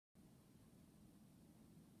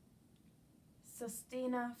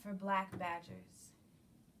Sestina for black badgers.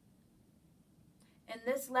 In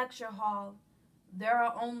this lecture hall, there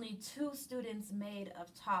are only 2 students made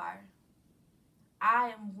of tar. I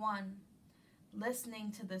am one,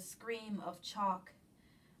 listening to the scream of chalk.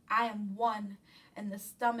 I am one in the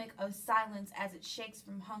stomach of silence as it shakes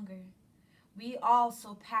from hunger. We all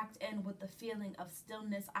so packed in with the feeling of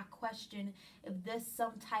stillness. I question if this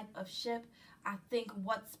some type of ship. I think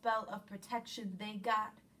what spell of protection they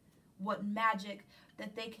got. What magic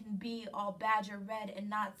that they can be all badger red and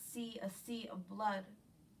not see a sea of blood.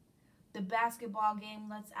 The basketball game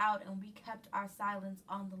lets out and we kept our silence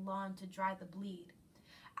on the lawn to dry the bleed.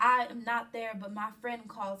 I am not there, but my friend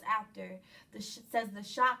calls after. Says the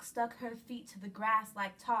shock stuck her feet to the grass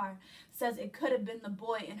like tar. Says it could have been the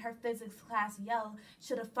boy in her physics class yell.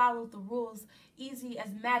 Should have followed the rules. Easy as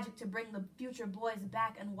magic to bring the future boys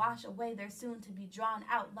back and wash away their soon-to-be drawn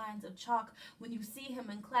outlines of chalk. When you see him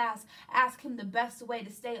in class, ask him the best way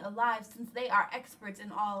to stay alive since they are experts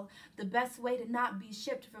in all. The best way to not be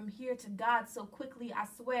shipped from here to God so quickly, I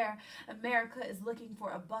swear. America is looking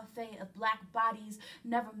for a buffet of black bodies.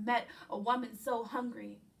 Never met a woman so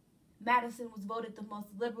hungry. Madison was voted the most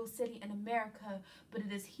liberal city in America, but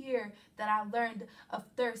it is here that I learned of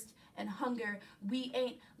thirst and hunger. We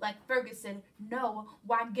ain't like Ferguson. No,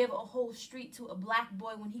 why give a whole street to a black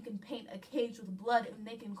boy when he can paint a cage with blood and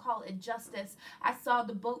they can call it justice? I saw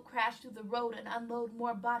the boat crash through the road and unload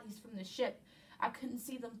more bodies from the ship. I couldn't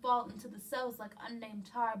see them fall into the cells like unnamed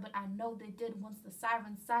tar, but I know they did once the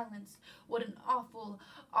sirens silenced. What an awful,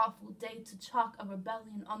 awful day to chalk a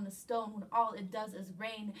rebellion on the stone when all it does is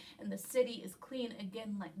rain and the city is clean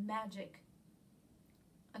again like magic.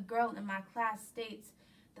 A girl in my class states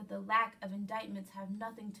that the lack of indictments have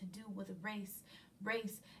nothing to do with race.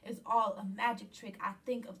 Race is all a magic trick. I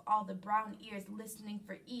think of all the brown ears listening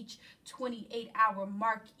for each 28-hour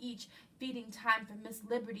mark, each feeding time for Miss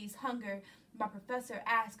Liberty's hunger. My professor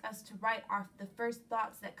asked us to write the first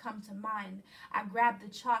thoughts that come to mind. I grab the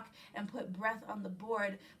chalk and put breath on the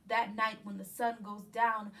board. That night when the sun goes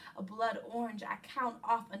down, a blood orange, I count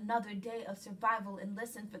off another day of survival and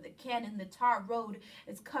listen for the cannon. The tar road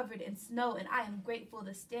is covered in snow and I am grateful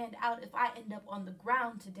to stand out if I end up on the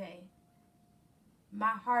ground today.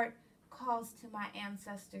 My heart calls to my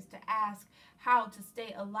ancestors to ask how to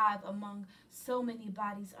stay alive among so many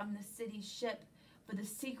bodies on the city's ship. For the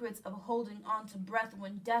secrets of holding on to breath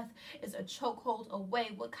when death is a chokehold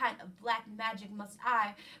away. What kind of black magic must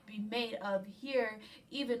I be made of here?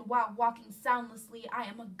 Even while walking soundlessly, I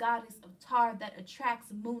am a goddess of tar that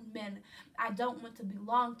attracts moon men. I don't want to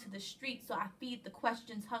belong to the street, so I feed the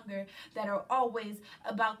questions hunger that are always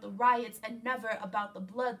about the riots and never about the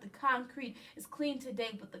blood. The concrete is clean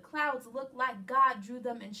today, but the clouds look like God drew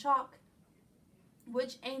them in chalk.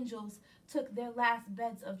 Which angels took their last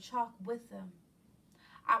beds of chalk with them?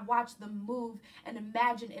 I watch them move and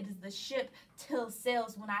imagine it is the ship till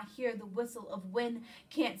sails when I hear the whistle of wind.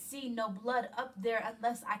 Can't see no blood up there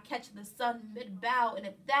unless I catch the sun mid-bow. And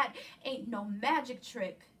if that ain't no magic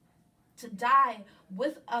trick, to die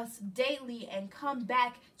with us daily and come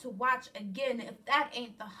back to watch again. If that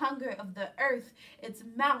ain't the hunger of the earth, its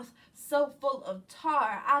mouth so full of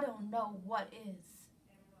tar, I don't know what is.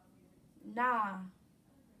 Nah,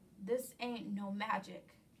 this ain't no magic.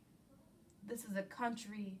 This is a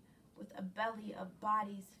country with a belly of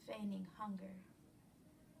bodies feigning hunger.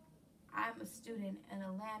 I'm a student in a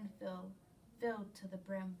landfill filled to the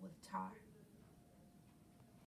brim with tar.